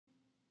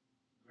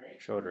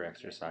shoulder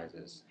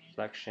exercises,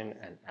 flexion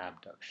and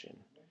abduction.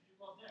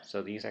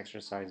 So these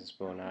exercises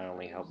will not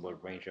only help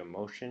with range of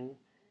motion,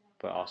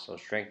 but also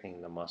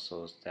strengthening the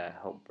muscles that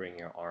help bring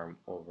your arm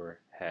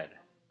overhead.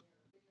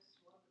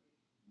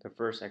 The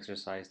first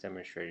exercise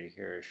demonstrated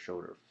here is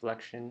shoulder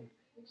flexion.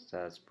 So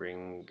that's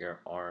bring your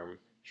arm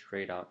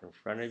straight out in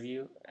front of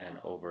you and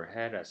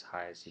overhead as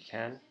high as you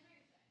can.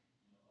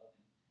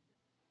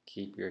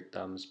 Keep your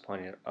thumbs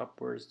pointed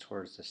upwards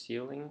towards the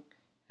ceiling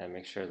and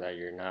make sure that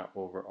you're not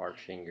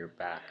overarching your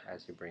back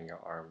as you bring your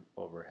arm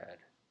overhead.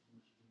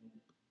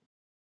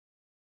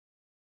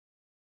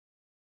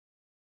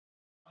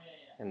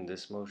 And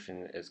this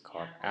motion is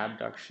called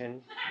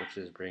abduction, which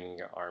is bringing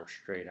your arm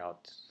straight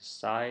out to the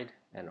side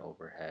and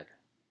overhead.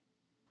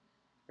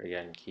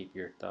 Again, keep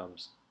your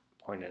thumbs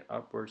pointed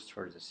upwards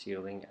towards the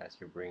ceiling as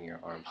you bring your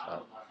arms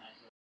up.